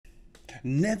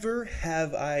Never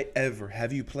have I ever.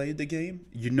 Have you played the game?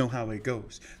 You know how it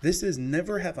goes. This is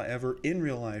Never Have I Ever in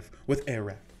real life with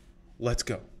Airwrap. Let's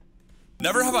go.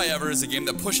 Never Have I Ever is a game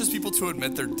that pushes people to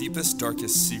admit their deepest,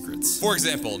 darkest secrets. For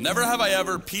example, never have I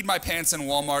ever peed my pants in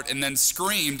Walmart and then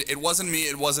screamed, "It wasn't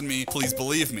me, please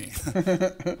believe me."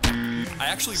 I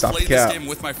actually played this game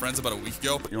with my friends about a week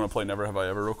ago. You want to play Never Have I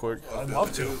Ever real quick? I'd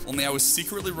love to. Only I was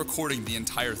secretly recording the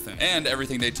entire thing. And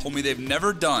everything they told me they've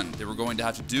never done, they were going to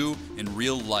have to do in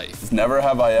real life. Never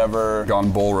have I ever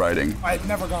gone bull riding. I've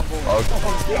never gone bull riding.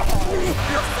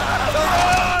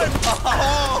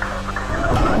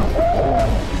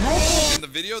 And the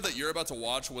video that you're about to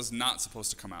watch was not supposed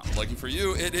to come out. Lucky for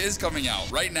you, it is coming out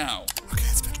right now. Okay,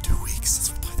 it's been 2 weeks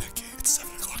since we played that game. It's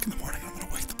 7 o'clock in the morning. I'm gonna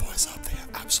wake the boys up. They have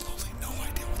absolutely no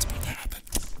idea what's about to happen.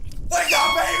 Wake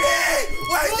up, baby!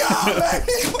 Wake up,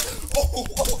 baby! Oh,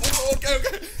 okay.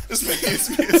 It's me.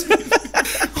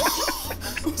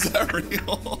 Was that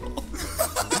real?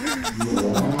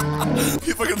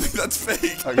 People are gonna think that's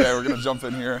fake. Okay, we're gonna jump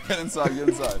in here. Get inside.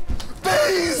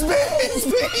 Bees!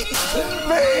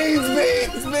 Hey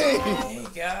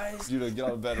guys. You to get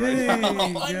out of bed right now.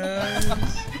 Guys.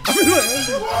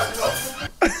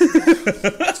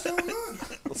 What's going on?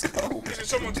 Let's go. Is it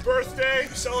someone's birthday?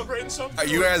 Celebrating something?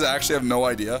 You guys actually have no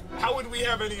idea? How would we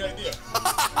have any idea?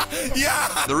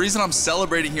 Yeah! The reason I'm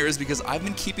celebrating here is because I've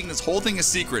been keeping this whole thing a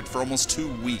secret for almost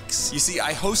 2 weeks. You see,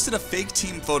 I hosted a fake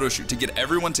team photo shoot to get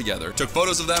everyone together, took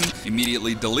photos of them,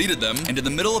 immediately deleted them, and in the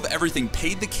middle of everything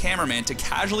paid the cameraman to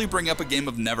casually bring up a game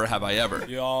of Never Have I Ever.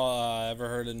 You all ever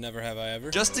heard of Never Have I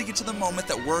Ever? Just to get to the moment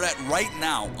that we're at right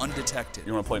now, undetected.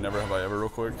 You want to play Never Have I Ever real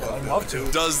quick? I'd love to.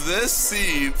 Does this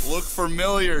scene look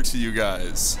familiar to you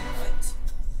guys?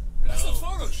 That's a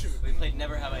photo shoot. We played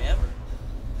Never Have I Ever.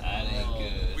 That ain't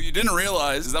good. What you didn't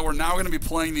realize is that we're now going to be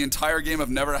playing the entire game of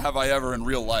Never Have I Ever in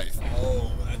real life.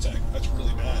 Oh, that's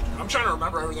really bad. I'm trying to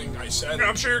remember everything I said.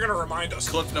 I'm sure you're gonna remind us.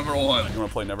 Clip number 1. You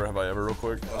want to play Never Have I Ever real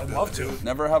quick? I'd love to.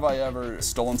 Never have I ever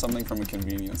stolen something from a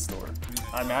convenience store.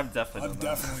 I mean, I've definitely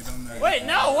done that. Wait,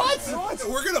 no, what? What?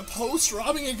 We're gonna post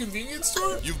robbing a convenience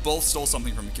store? You've both stole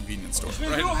something from a convenience store.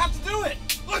 We don't have to do it.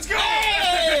 Let's go!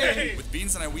 Hey! With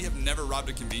Beans and I, we have never robbed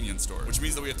a convenience store, which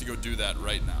means that we have to go do that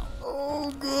right now. Oh,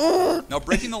 God. Now,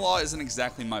 breaking the law isn't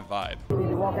exactly my vibe.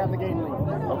 You walk out the gate and leave.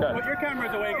 Okay. Put your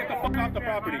cameras away. Get the fuck off the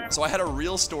property. So I had a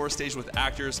real store staged with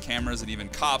actors, cameras, and even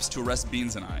cops to arrest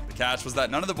Beans and I. The catch was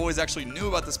that none of the boys actually knew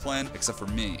about this plan except for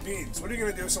me. Beans, what are you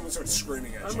gonna do if someone starts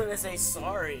screaming at you? I'm gonna say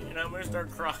sorry, and I'm gonna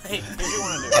start crying. What do you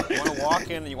want to do? You want to walk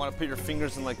in and you want to put your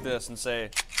fingers in like this and say,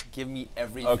 "Give me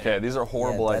everything." Okay, these are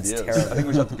horrible ideas. terrible. I think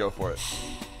we should have to go for it.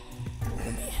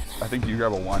 I think you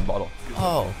grab a wine bottle.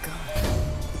 Oh, God.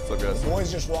 What's up, guys?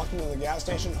 Boys just walked into the gas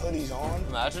station, hoodies on.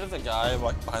 Imagine if the guy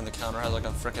like behind the counter has like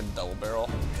a frickin' double barrel.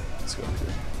 Let's go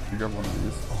here. You grab one of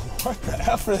these. What the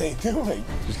F are they doing?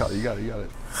 You got it.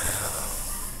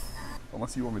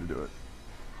 Unless you want me to do it.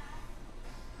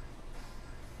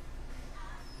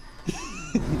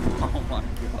 Oh my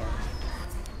god.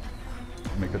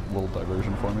 Make a little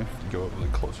diversion for me. Go up a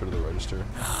little closer to the register.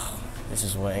 This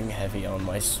is weighing heavy on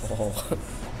my soul.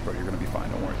 Bro, you're gonna be fine,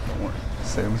 don't worry.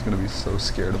 Sam's gonna be so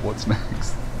scared of what's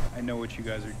next. I know what you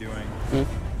guys are doing. I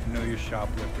know you're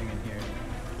shoplifting in here.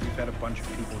 We've had a bunch of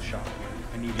people shoplift.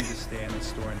 I need you to stay in the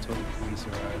store until the police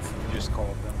arrive. You just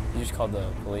called them. You just called the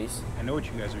police? I know what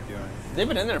you guys are doing. They've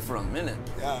been in there for a minute.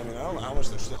 Yeah, I mean, I don't know how much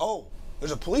they're still. Oh,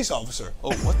 there's a police officer.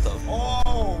 Oh, what the?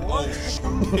 Oh, what?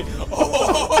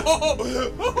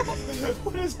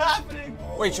 What is happening?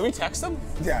 Wait, should we text them?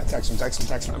 Yeah, text him.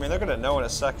 I mean, they're gonna know in a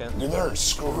second. Dude, they're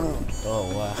screwed. Oh,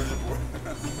 wow.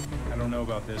 I don't know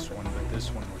about this one, but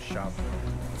this one was shoplifting.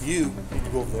 You need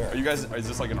to go over there. Are you guys, is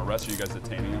this like an arrest or are you guys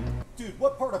detaining him? Dude,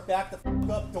 what part of back the f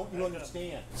up don't you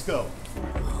understand? Let's go.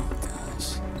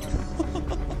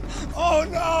 Oh,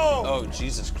 no! Oh,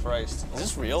 Jesus Christ. Is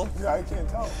this real? Yeah, I can't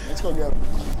tell. Let's go get him.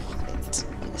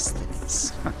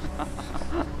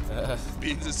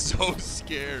 Beans is so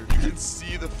scared. You can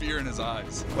see the fear in his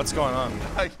eyes. What's going on?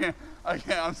 I can't.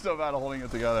 I'm so bad at holding it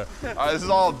together. All right, this is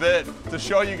all a bit to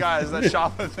show you guys that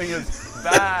shoplifting is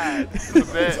bad. It's a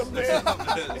bit.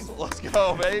 Let's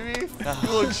go, baby. You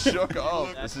look shook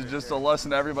up. This is just a lesson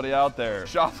to everybody out there.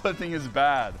 Shoplifting is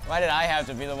bad. Why did I have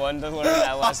to be the one to learn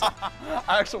that lesson?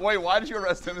 Actually, wait, why did you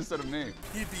arrest him instead of me?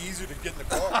 He'd be easier to get in the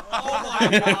car. Oh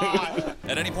my God.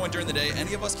 At any point during the day,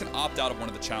 any of us can opt out of one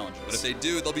of the challenges. But if they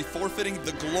do, they'll be forfeiting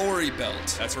the glory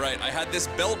belt. That's right, I had this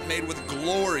belt made with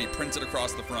glory printed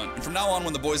across the front. And from now on,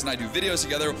 when the boys and I do videos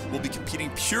together, we'll be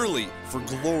competing purely for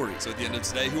glory. So at the end of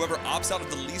today, whoever opts out of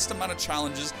the least amount of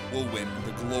challenges will win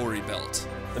the glory belt.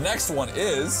 The next one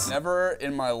is, never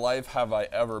in my life have I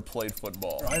ever played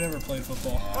football. I never played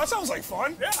football. That sounds like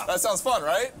fun. Yeah. That sounds fun,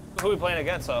 right? Who are we playing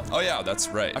against, though? Oh yeah, that's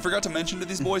right. I forgot to mention to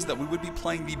these boys that we would be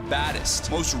playing the baddest,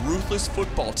 most ruthless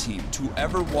football team to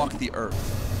ever walk the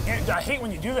earth. And I hate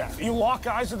when you do that. You lock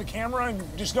eyes to the camera and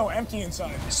just go empty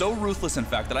inside. So ruthless, in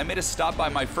fact, that I made a stop by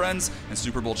my friends and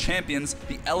Super Bowl champions,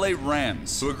 the LA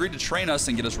Rams, who agreed to train us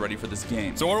and get us ready for this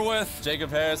game. So we're with Jacob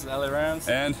Harris, the LA Rams.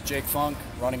 and Jake Funk,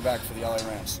 running back for the LA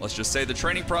Rams. let's just say the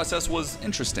training process was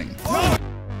interesting.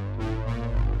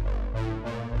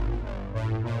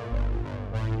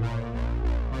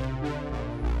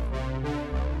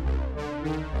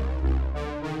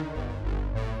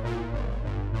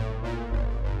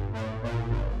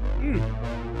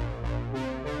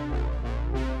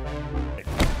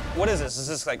 What is this? Is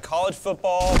this like college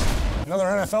football? Another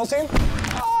NFL team?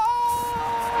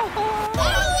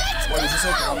 What is this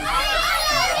okay?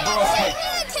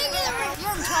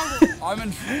 I'm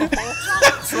in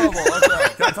trouble. Okay.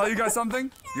 Can I tell you guys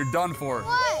something? You're done for.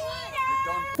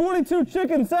 What? 42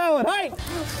 chicken salad, hey!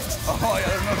 Oh yeah,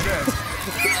 there's no chance.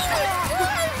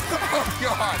 Oh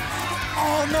God.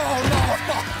 Oh no.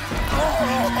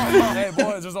 Hey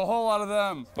boys, there's a whole lot of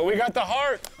them. But we got the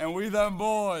heart. And we them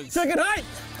boys. Chicken height!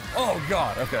 Oh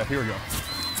God. Okay, here we go.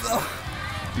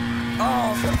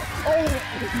 Oh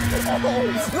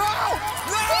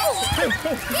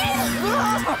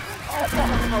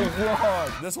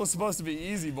God. This was supposed to be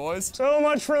easy, boys. So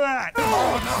much for that.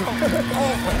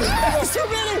 That's too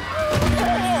many.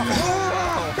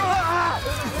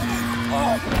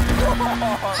 Oh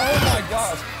my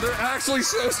gosh. They're actually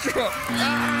so strong.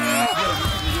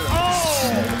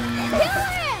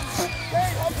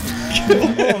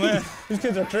 Oh man, these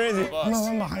kids are crazy. I'm gonna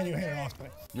run behind you and hand it off to me.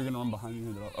 You're gonna run behind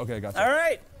me. Okay, gotcha. All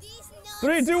right,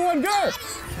 3, 2, 1, go!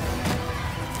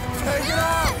 Take it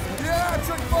out! Yeah,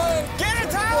 Chick-fil-A! Get it,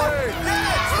 Tyler!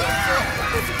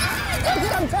 That's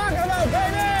what I'm talking about,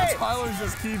 baby! Tyler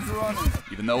just keeps running.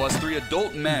 Even though us 3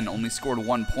 adult men only scored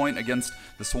 1 point against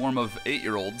the swarm of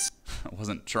 8-year-olds, I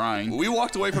wasn't trying. We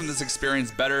walked away from this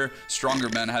experience better, stronger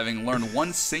men, having learned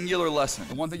one singular lesson.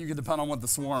 The one thing you can depend on with the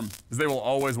swarm is they will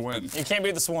always win. You can't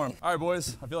beat the swarm. All right,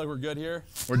 boys, I feel like we're good here.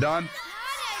 We're done?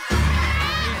 What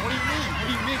do you mean? What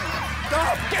do you mean?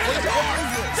 Stop! Get in the car!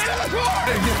 Get in the car!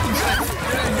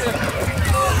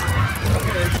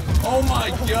 Okay. Oh my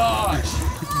gosh!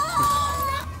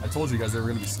 I told you guys they were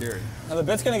gonna be scary. Now the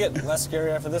bit's gonna get less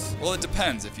scary after this. Well, it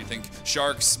depends. If you think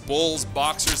sharks, bulls,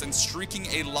 boxers, and streaking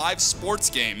a live sports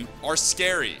game are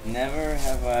scary. Never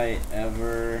have I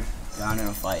ever gotten in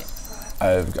a fight.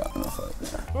 I've gotten in a fight.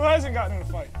 Who hasn't gotten in a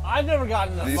fight? I've never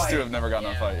gotten in a These fight. two have never gotten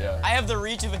in a fight, yeah. I have the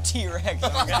reach of a T-Rex.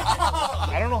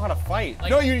 I don't know how to fight.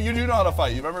 No, you do know how to fight.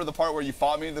 You remember the part where you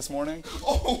fought me this morning?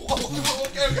 Oh,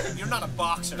 okay. You're not a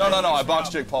boxer. No, I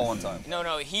boxed Jake Paul one time.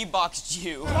 No, he boxed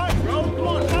you. Fight, bro. Come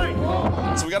on,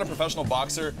 fight. So we got a professional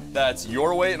boxer that's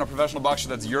your weight and a professional boxer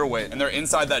that's your weight. And they're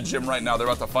inside that gym right now. They're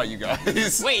about to fight you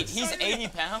guys. Wait, he's 80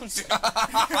 pounds?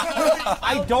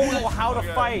 I don't know how to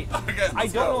fight. Okay, I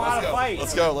don't know how to fight.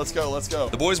 Let's go.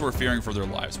 The boys were fearing for their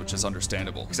lives, which is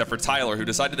understandable. Except for Tyler, who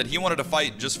decided that he wanted to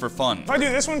fight just for fun. If I do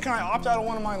this one, can I opt out of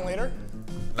one of mine later?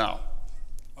 No.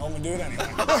 I'm gonna do it anyway.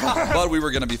 But we were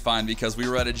gonna be fine because we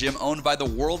were at a gym owned by the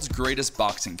world's greatest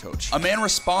boxing coach. A man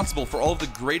responsible for all of the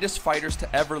greatest fighters to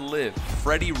ever live,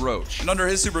 Freddie Roach. And under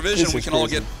his supervision, we can all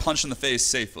get punched in the face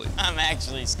safely. I'm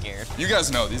actually scared. You guys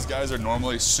know, these guys are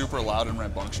normally super loud and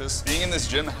rambunctious. Being in this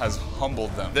gym has humbled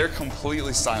them. They're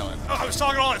completely silent. I was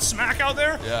talking all that smack out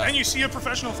there, Yeah. and you see a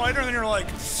professional fighter, and then you're like,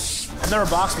 I've never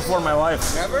boxed before in my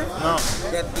life. Never? No.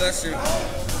 God bless you.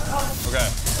 Okay,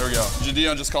 there we go.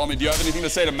 Jadion just called me. Do you have anything to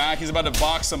say to Mac? He's about to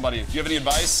box somebody. Do you have any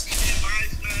advice?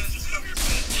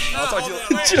 I'll talk to you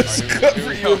later.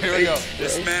 Here we go.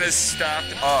 This man is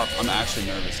stacked up. I'm actually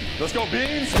nervous now. Let's go,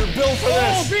 Beans. You're built for this.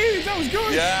 oh, Beans, that was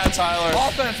good. Yeah, Tyler.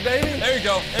 Offense, baby. There you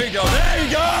go. There you go. There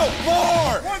you go.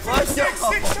 More. 1, 2, 6,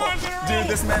 6 times in a row. Dude,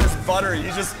 this man is buttery.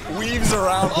 He just weaves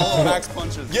around all of Mac's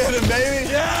punches. Get him, baby.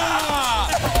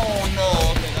 Yeah. Oh, no.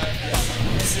 Okay,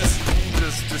 he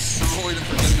just destroyed him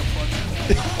for getting a punch.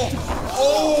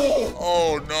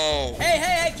 Oh, no.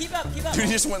 Hey, keep up. Dude,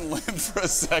 he just went limp for a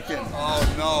second. Oh,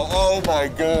 no. Oh, my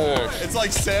gosh. It's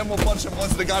like Sam will punch him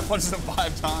once, the guy punches him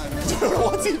 5 times. Dude,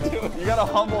 what's he doing? You gotta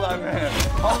humble that man.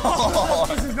 Oh.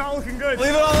 This is not looking good.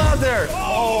 Leave it all out there.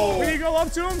 Oh. When you go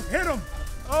up to him, hit him.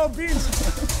 Oh, Beans.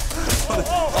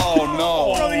 Oh,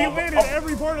 no. Brother, you made it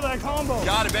every part of that combo.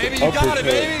 Got it, baby. You got it,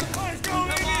 baby. Let's go,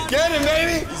 baby. Get him,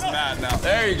 baby. He's mad now.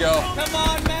 There you go. Come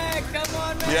on, Mac.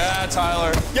 Yeah,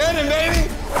 Tyler. Get him, baby.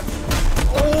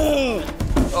 Oh.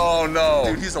 Oh, no.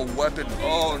 Dude, he's a weapon.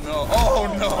 Oh, no. Oh,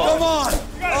 no. Come on.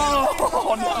 You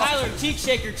Oh, no. Tyler, cheek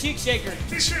shaker, cheek shaker.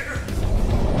 Cheek shaker.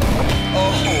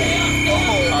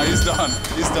 Oh, he's done.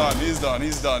 He's done. He's done.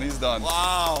 He's done. He's done.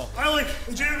 Wow. I like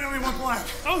legitimately went black.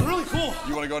 That was really cool.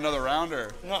 You want to go another round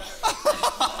or? No.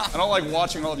 I don't like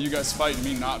watching all of you guys fight and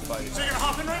me not fight. So you're gonna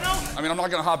hop in right now? I mean, I'm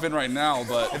not gonna hop in right now,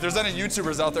 but if there's any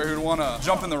YouTubers out there who'd want to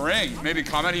jump in the ring, maybe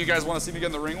comment who you guys want to see me get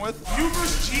in the ring with. You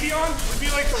versus Gideon would be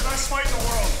like the best fight in the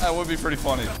world. That would be pretty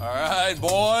funny. All right,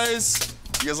 boys.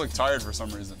 You guys look tired for some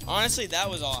reason. Honestly, that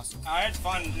was awesome. I had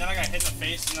fun, and then I got hit in the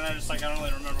face, and then I don't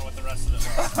really remember what the rest of it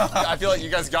was. I feel like you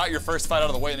guys got your first fight out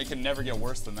of the way, and it can never get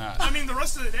worse than that. I mean, the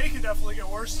rest of the day could definitely get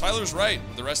worse. Tyler's right.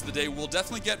 The rest of the day will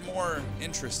definitely get more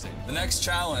interesting. The next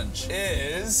challenge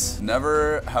is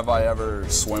never have I ever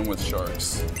swim with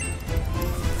sharks.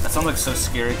 That sounds like so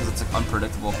scary because it's like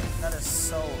unpredictable. That is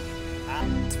so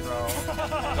ass, bro.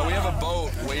 So we have a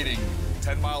boat waiting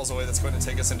 10 miles away that's going to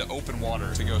take us into open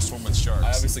water to go swim with sharks.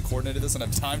 I obviously coordinated this and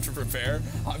have time to prepare.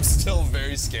 I'm still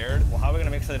very scared. Well, how are we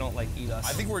gonna make sure they don't like eat us?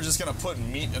 I think we're just gonna put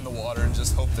meat in the water and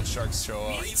just hope that sharks show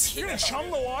up. You're gonna chum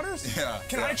the waters? Yeah.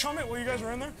 Can I chum it while you guys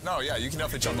are in there? No, yeah, you can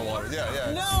definitely chum the water. Yeah,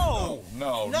 yeah. No!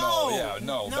 No, yeah,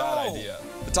 no, No. bad idea.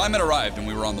 The time had arrived and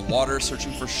we were on the water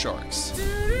searching for sharks.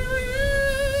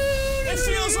 It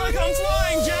feels like I'm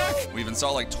flying, Jack. We even saw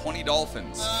like 20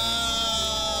 dolphins.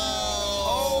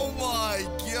 Oh my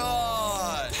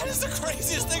god! That is the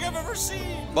craziest thing I've ever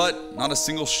seen. But not a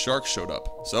single shark showed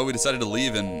up. So we decided to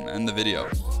leave and end the video.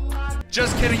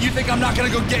 Just kidding, you think I'm not gonna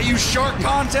go get you shark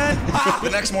content? The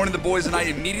next morning, the boys and I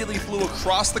immediately flew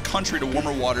across the country to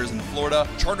warmer waters in Florida,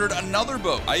 chartered another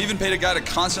boat. I even paid a guy to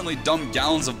constantly dump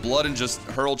gallons of blood and just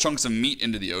hurl chunks of meat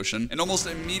into the ocean. And almost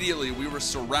immediately, we were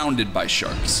surrounded by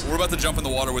sharks. We're about to jump in the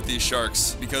water with these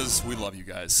sharks because we love you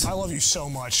guys. I love you so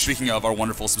much. Speaking of our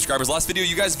wonderful subscribers, last video,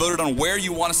 you guys voted on where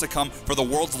you want us to come for the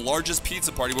world's largest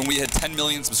pizza party when we had 10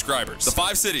 million subscribers. The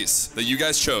 5 cities that you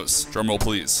guys chose, drumroll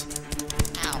please.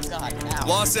 Ow, God, ow.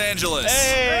 Los Angeles,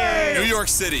 Hey! New York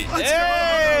City,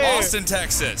 Hey! Austin,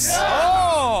 Texas,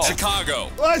 Oh! Chicago,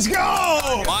 Let's go!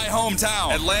 my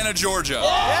hometown, Atlanta, Georgia.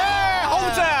 Yeah,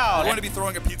 hometown! We're going to be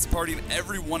throwing a pizza party in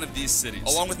every one of these cities,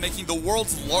 along with making the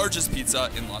world's largest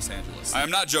pizza in Los Angeles. I am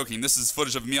not joking. This is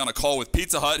footage of me on a call with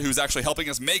Pizza Hut, who's actually helping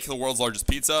us make the world's largest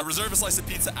pizza. Reserve a slice of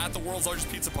pizza at the world's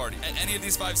largest pizza party at any of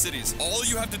these 5 cities. All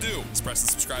you have to do is press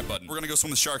the subscribe button. We're going to go swim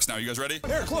with sharks now. You guys ready?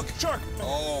 Here, look, shark.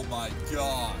 Oh my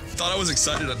god. Thought I was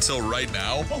excited until right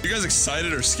now. You guys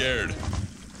excited or scared?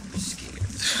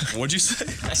 What'd you say?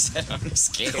 I said I'm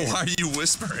scared. Why are you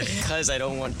whispering? Because I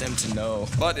don't want them to know.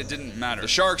 But it didn't matter. The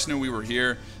sharks knew we were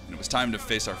here, and it was time to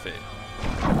face our fate.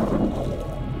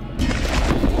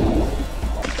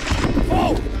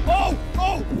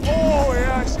 Oh,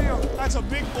 yeah, I see him. That's a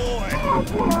big boy.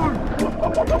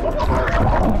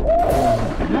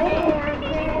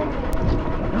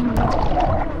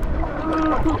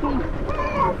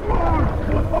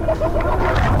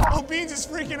 Oh, Beans is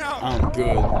freaking out. I'm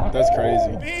good. That's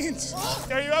crazy. Beans,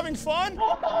 are you having fun?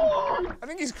 I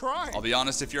think he's crying. I'll be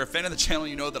honest, if you're a fan of the channel,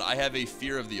 you know that I have a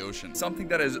fear of the ocean. Something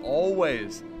that has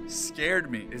always scared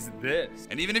me is this.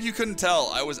 And even if you couldn't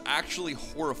tell, I was actually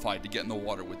horrified to get in the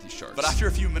water with these sharks. But after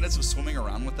a few minutes of swimming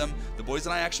around with them, the boys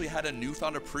and I actually had a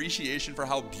newfound appreciation for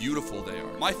how beautiful they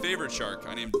are. My favorite shark,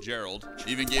 I named Gerald,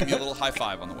 even gave me a little high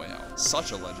five on the way out.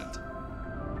 Such a legend.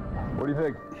 What do you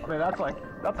think? I mean,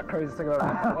 that's the craziest thing I've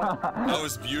ever seen. That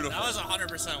was beautiful. That was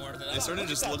 100% worth it. They started to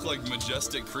just look like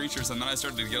majestic creatures, and then I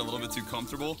started to get a little bit too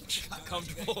comfortable.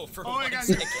 Comfortable for Oh, my 1 God.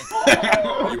 second.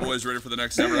 Are you boys ready for the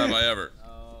next Never Have I Ever?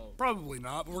 Probably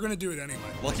not, but we're gonna do it anyway.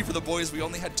 Lucky for the boys, we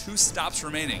only had 2 stops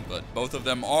remaining, but both of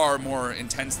them are more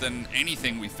intense than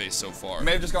anything we've faced so far. We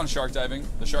may have just gone shark diving.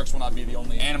 The sharks will not be the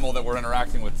only animal that we're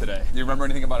interacting with today. Do you remember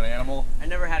anything about an animal? I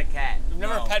never had a cat. We've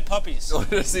never pet puppies.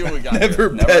 Let's see what we got. Never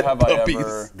here. pet have I puppies.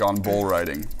 ever gone bull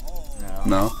riding.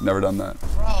 No, never done that.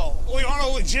 Bro, we on a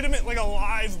legitimate, like a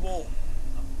live bull.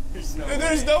 There's no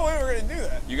way we're gonna do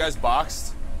that. You guys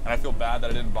boxed, and I feel bad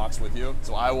that I didn't box with you,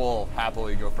 so I will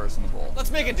happily go first in the bull. Let's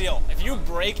make a deal. If you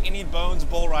break any bones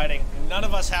bull riding, none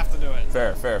of us have to do it.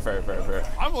 Fair, fair, fair, fair, fair.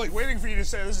 I'm like waiting for you to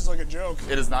say this is like a joke.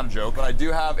 It is not a joke, but I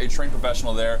do have a trained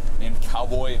professional there named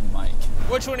Cowboy Mike.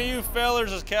 Which one of you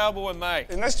fellers is Cowboy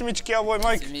Mike? Nice to meet you, Cowboy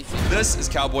Mike. This is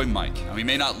Cowboy Mike. Now, he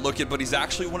may not look it, but he's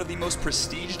actually one of the most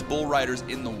prestiged bull riders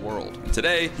in the world. And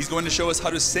today, he's going to show us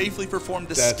how to safely perform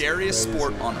the That's scariest crazy.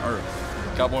 sport on earth.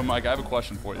 Cowboy Mike, I have a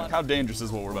question for you. How dangerous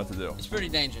is what we're about to do? It's pretty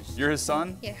dangerous. You're his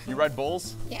son? Yeah. You ride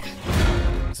bulls? Yeah.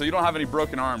 So you don't have any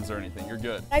broken arms or anything, you're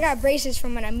good. I got braces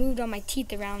from when I moved all my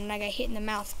teeth around and I got hit in the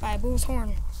mouth by a bull's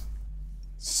horn.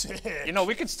 Sick. You know,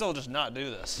 we could still just not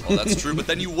do this. Well, that's true, but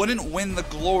then you wouldn't win the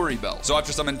glory belt. So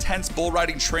after some intense bull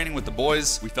riding training with the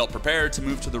boys, we felt prepared to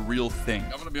move to the real thing.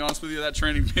 I'm gonna be honest with you, that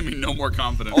training made me no more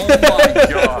confident. Oh my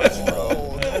gosh,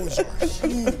 bro. Those are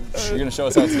huge. You're gonna show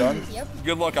us how it's done? Yep.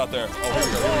 Good luck out there.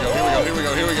 Oh, here we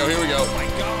go. Oh my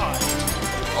God.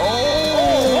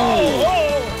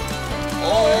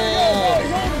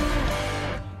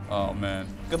 Oh, man.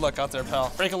 Good luck out there,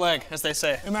 pal. Break a leg, as they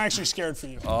say. I'm actually scared for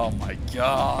you. Oh my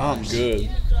God. I'm good.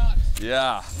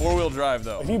 Yeah, 4-wheel drive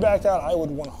though. If you backed out, I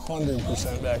would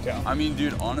 100% back out. I mean,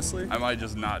 dude, honestly, I might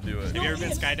just not do it. Have you ever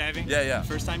been skydiving? Yeah.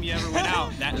 First time you ever went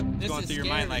out, that going through your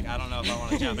mind like, I don't know if I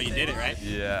want to jump, but you did it, right?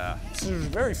 Yeah. So there's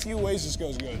very few ways this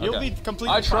goes good. You'll be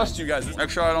completely I trust you guys. Make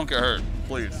sure I don't get hurt,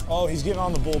 please. Oh, he's getting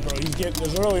on the bull, bro.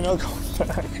 There's literally no going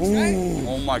back. Ooh.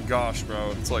 Oh my gosh, bro.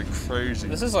 It's like crazy.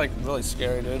 This is like really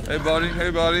scary, dude. Hey, buddy.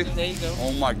 There you go.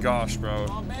 Oh my gosh, bro.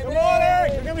 Come on,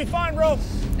 Eric. You're gonna be fine, bro.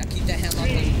 Now keep that hand locked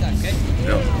like that, okay? Yep.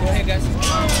 Go ahead, guys.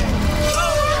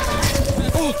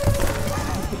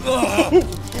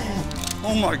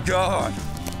 Oh my God.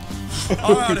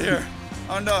 I'm out of here.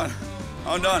 I'm done.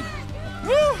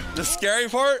 Woo! The scary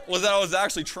part was that I was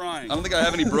actually trying. I don't think I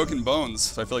have any broken bones,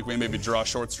 so I feel like we maybe draw a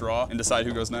short straw and decide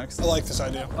who goes next. I like this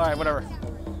idea. All right, whatever.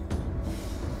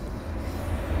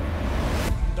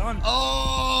 Done.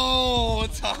 Oh,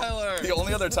 Tyler. The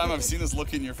only other time I've seen this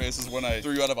look in your face is when I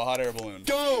threw you out of a hot air balloon.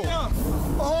 Go!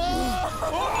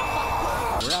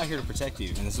 We're out here to protect you,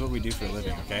 and this is what we do for a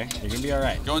living, okay? You're gonna be all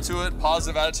right. Go into it,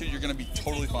 positive attitude, you're gonna be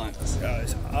totally fine.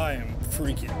 Guys, I am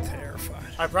freaking terrified.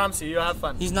 I promise you, you'll have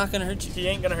fun. He's not gonna hurt you. He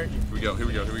ain't gonna hurt you. Here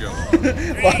we go.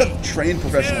 A lot of trained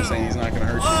professionals saying he's not going to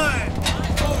hurt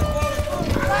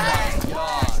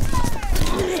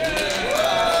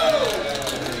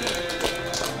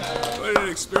What an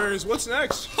experience. What's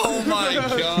next? Oh my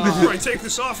Before God. I take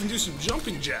this off and do some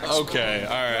jumping jacks. Okay, all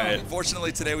right.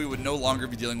 Fortunately, today we would no longer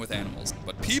be dealing with animals,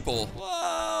 but people,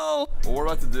 well, what we're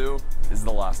about to do is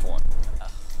the last one.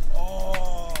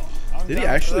 Oh, you. Did he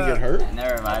actually get hurt? I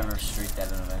never have I ever streaked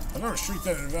at an event. I've never streaked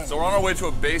at an event. So we're on our way to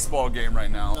a baseball game right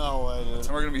now. No way, dude.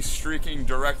 And we're gonna be streaking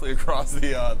directly across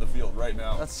the field right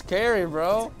now. That's scary,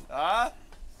 bro.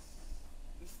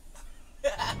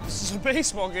 This is a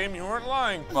baseball game. You weren't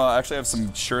lying. I actually have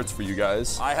some shirts for you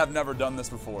guys. I have never done this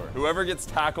before. Whoever gets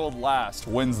tackled last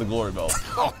wins the glory belt.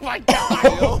 Oh my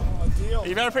God. Deal.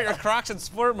 You better put your Crocs in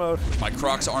sport mode. My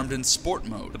Crocs armed in sport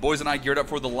mode. The boys and I geared up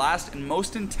for the last and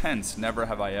most intense Never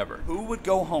Have I Ever. Who would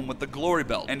go home with the glory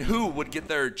belt? And who would get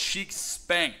their cheeks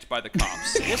spanked by the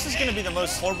cops? This is gonna be the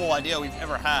most horrible idea we've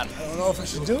ever had. I don't know if I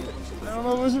should do it.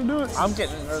 I'm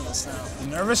getting nervous now. You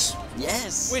nervous?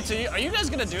 Yes. Wait, so are you guys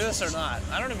gonna do this or not?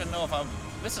 I don't even know if I'm.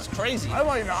 This is crazy. I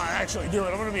might not actually do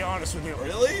it. I'm gonna be honest with you.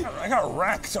 Really? I got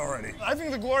wrecked already. I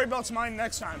think the glory belt's mine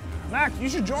next time. Mac, you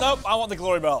should join. Nope, I want the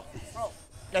glory belt. Oh.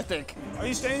 I think. Are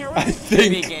you staying here with me?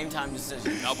 Maybe a game time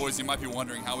decision. Now, boys, you might be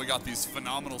wondering how we got these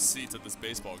phenomenal seats at this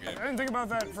baseball game. I didn't think about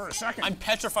that for a second. I'm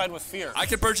petrified with fear. I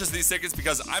can purchase these tickets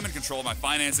because I'm in control of my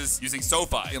finances using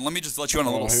SoFi. And let me just let you on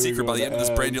a little here we secret. go By the with end of this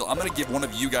the brand deal, I'm going to give one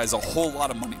of you guys a whole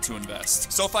lot of money to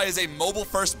invest. SoFi is a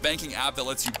mobile-first banking app that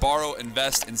lets you borrow,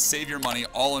 invest, and save your money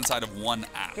all inside of one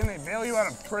app. Can they bail you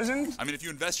out of prison? I mean, if you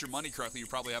invest your money correctly, you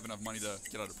probably have enough money to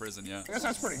get out of prison, yeah. I guess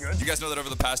that's pretty good. You guys know that over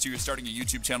the past 2 years starting a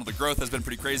YouTube channel, the growth has been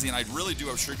pretty crazy, and I really do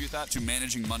attribute that to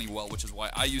managing money well, which is why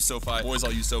I use SoFi. Boys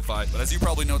all use SoFi. But as you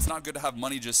probably know, it's not good to have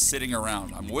money just sitting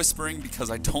around. I'm whispering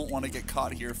because I don't want to get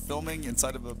caught here filming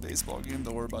inside of a baseball game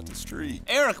that we're about to streak.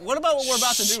 Eric, what about what we're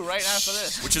about to do right after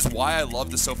this? Which is why I love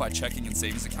the SoFi checking and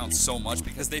savings account so much,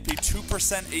 because they pay 2%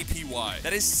 APY.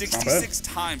 That is 66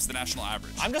 times the national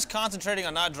average. I'm just concentrating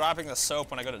on not dropping the soap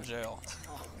when I go to jail.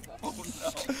 Oh no.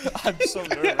 I'm so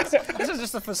nervous. This is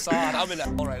just a facade. I'm in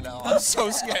hell right now. I'm so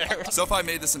scared. SoFi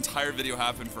made this entire video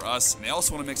happen for us, and they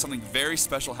also want to make something very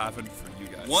special happen for you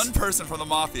guys. One person from the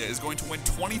Mafia is going to win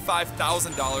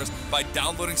 $25,000 by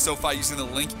downloading SoFi using the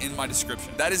link in my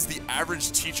description. That is the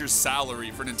average teacher's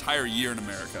salary for an entire year in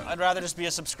America. I'd rather just be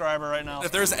a subscriber right now.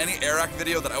 If there's any Air Act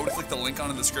video that I would click the link on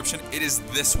in the description, it is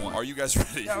this one. Are you guys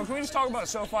ready? Yeah, can we just talk about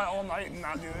SoFi all night and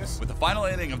not do this? With the final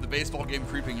inning of the baseball game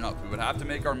creeping up, we would have to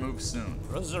make our move soon.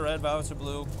 Roses are red, violets are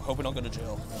blue. Hope we don't go to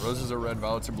jail. Roses are red,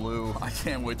 violets are blue. I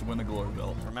can't wait to win the glory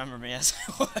belt. Remember me as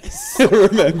I was.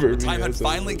 Remember me. Time had as a-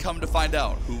 finally come to find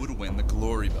out who would win the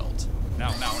glory belt. Now.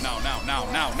 I've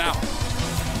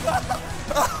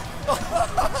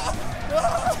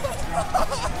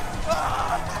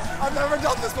never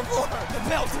done this before. The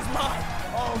belt is mine.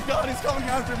 Oh God, he's coming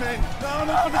after me. No.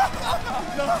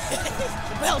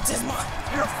 The belt is mine.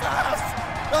 You're fast.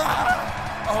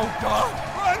 Oh God.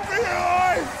 Run for your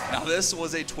life! Now this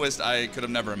was a twist I could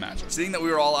have never imagined. Seeing that we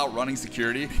were all out running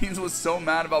security, Beans was so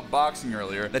mad about boxing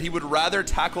earlier that he would rather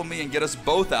tackle me and get us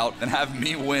both out than have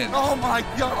me win. Oh my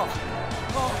god.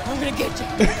 Oh, I'm gonna get you.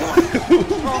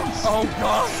 Oh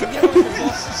god.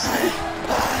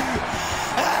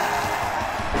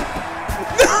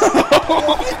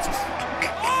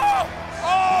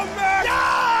 Oh man!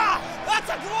 Yeah! That's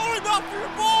a glory belt for your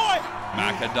boy!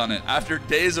 Mac had done it. After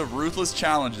days of ruthless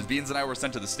challenges, Beans and I were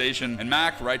sent to the station, and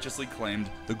Mac righteously claimed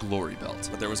the glory belt.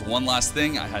 But there was one last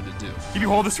thing I had to do. Can you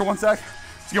hold this for 1 sec?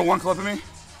 Let's get one clip of me.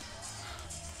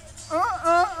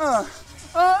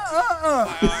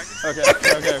 Okay.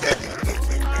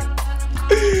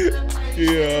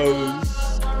 Yo,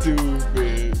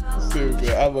 stupid.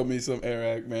 I love me some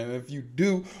Eric, man. If you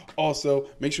do, also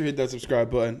make sure you hit that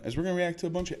subscribe button, as we're gonna react to a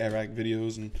bunch of Eric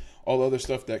videos and all the other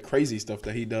stuff, that crazy stuff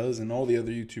that he does and all the other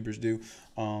YouTubers do.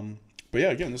 But yeah,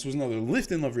 again, this was another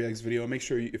Lift and Love Reacts video. Make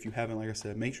sure if you haven't, like I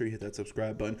said, make sure you hit that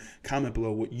subscribe button. Comment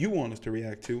below what you want us to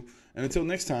react to. And until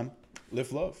next time,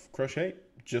 lift love, crush hate,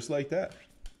 just like that.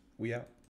 We out.